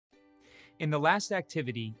In the last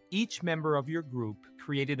activity, each member of your group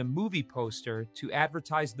created a movie poster to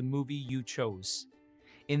advertise the movie you chose.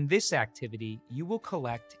 In this activity, you will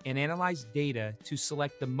collect and analyze data to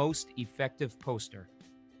select the most effective poster.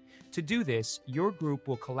 To do this, your group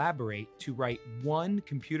will collaborate to write one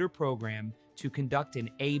computer program to conduct an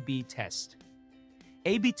A/B test.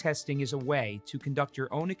 A/B testing is a way to conduct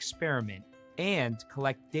your own experiment and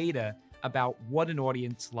collect data about what an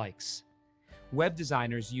audience likes. Web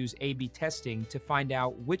designers use A/B testing to find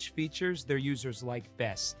out which features their users like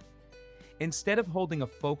best. Instead of holding a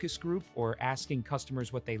focus group or asking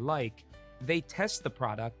customers what they like, they test the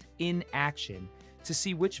product in action to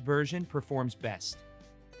see which version performs best.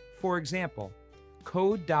 For example,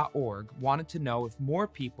 Code.org wanted to know if more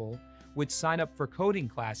people would sign up for coding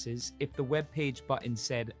classes if the web page button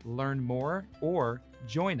said Learn More or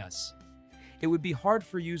Join Us. It would be hard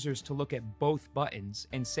for users to look at both buttons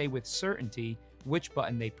and say with certainty which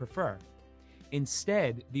button they prefer.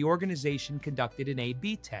 Instead, the organization conducted an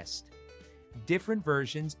A/B test. Different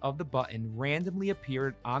versions of the button randomly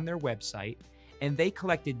appeared on their website, and they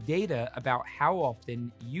collected data about how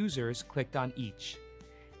often users clicked on each.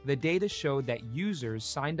 The data showed that users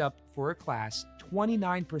signed up for a class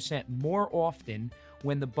 29% more often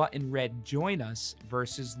when the button read Join Us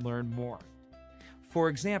versus Learn More. For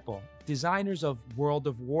example, designers of World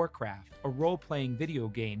of Warcraft, a role-playing video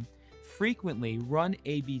game, frequently run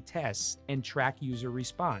A/B tests and track user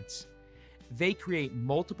response. They create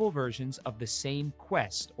multiple versions of the same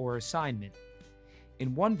quest or assignment.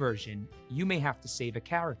 In one version, you may have to save a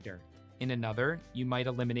character. In another, you might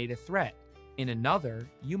eliminate a threat. In another,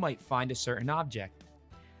 you might find a certain object.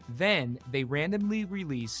 Then, they randomly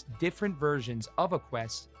release different versions of a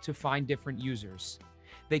quest to find different users.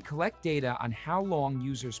 They collect data on how long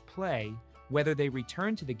users play, whether they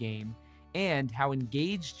return to the game, and how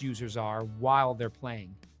engaged users are while they're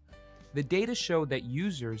playing. The data showed that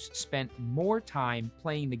users spent more time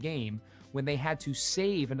playing the game when they had to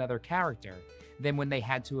save another character than when they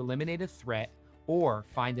had to eliminate a threat or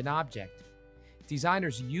find an object.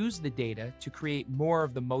 Designers use the data to create more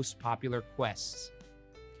of the most popular quests.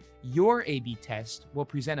 Your A/B test will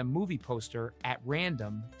present a movie poster at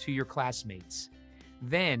random to your classmates.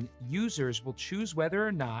 Then, users will choose whether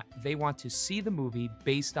or not they want to see the movie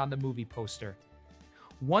based on the movie poster.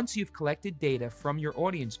 Once you've collected data from your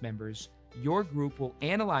audience members, your group will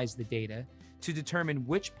analyze the data to determine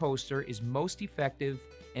which poster is most effective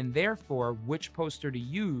and therefore which poster to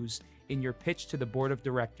use in your pitch to the board of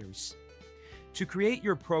directors. To create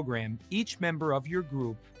your program, each member of your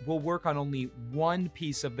group will work on only one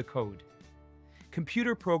piece of the code.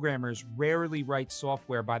 Computer programmers rarely write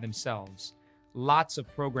software by themselves. Lots of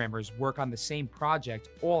programmers work on the same project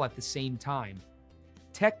all at the same time.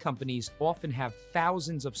 Tech companies often have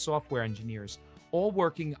thousands of software engineers, all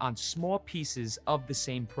working on small pieces of the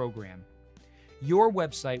same program. Your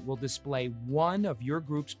website will display one of your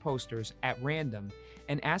group's posters at random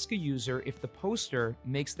and ask a user if the poster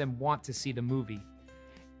makes them want to see the movie.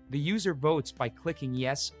 The user votes by clicking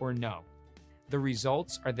yes or no. The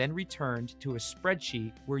results are then returned to a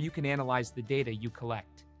spreadsheet where you can analyze the data you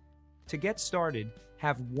collect. To get started,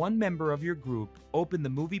 have one member of your group open the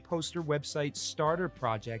movie poster website starter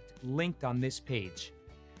project linked on this page.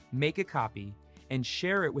 Make a copy and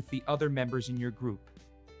share it with the other members in your group.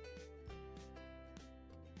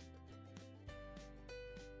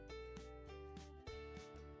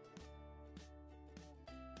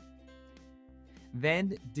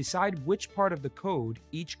 Then decide which part of the code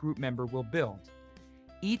each group member will build.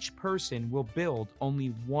 Each person will build only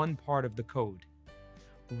one part of the code.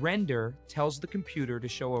 Render tells the computer to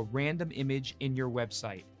show a random image in your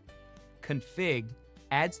website. Config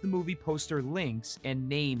adds the movie poster links and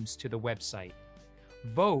names to the website.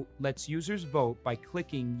 Vote lets users vote by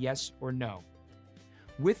clicking yes or no.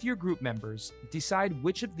 With your group members, decide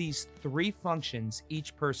which of these three functions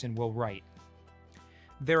each person will write.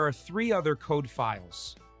 There are three other code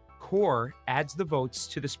files. Core adds the votes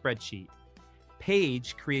to the spreadsheet.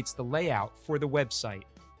 Page creates the layout for the website.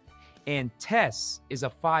 And tests is a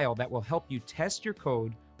file that will help you test your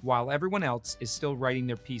code while everyone else is still writing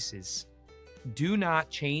their pieces. Do not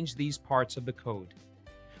change these parts of the code.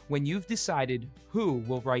 When you've decided who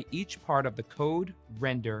will write each part of the code,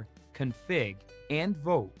 render, config, and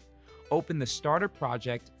vote, open the starter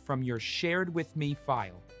project from your Shared With Me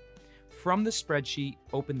file. From the spreadsheet,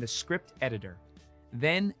 open the script editor.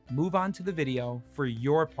 Then move on to the video for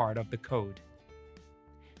your part of the code.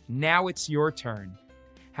 Now it's your turn.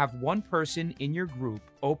 Have one person in your group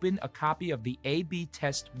open a copy of the A/B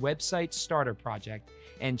test website starter project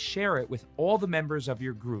and share it with all the members of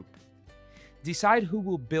your group. Decide who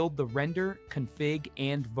will build the render, config,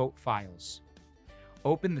 and vote files.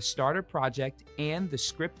 Open the starter project and the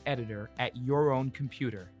script editor at your own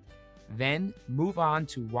computer. Then move on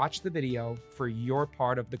to watch the video for your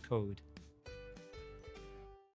part of the code.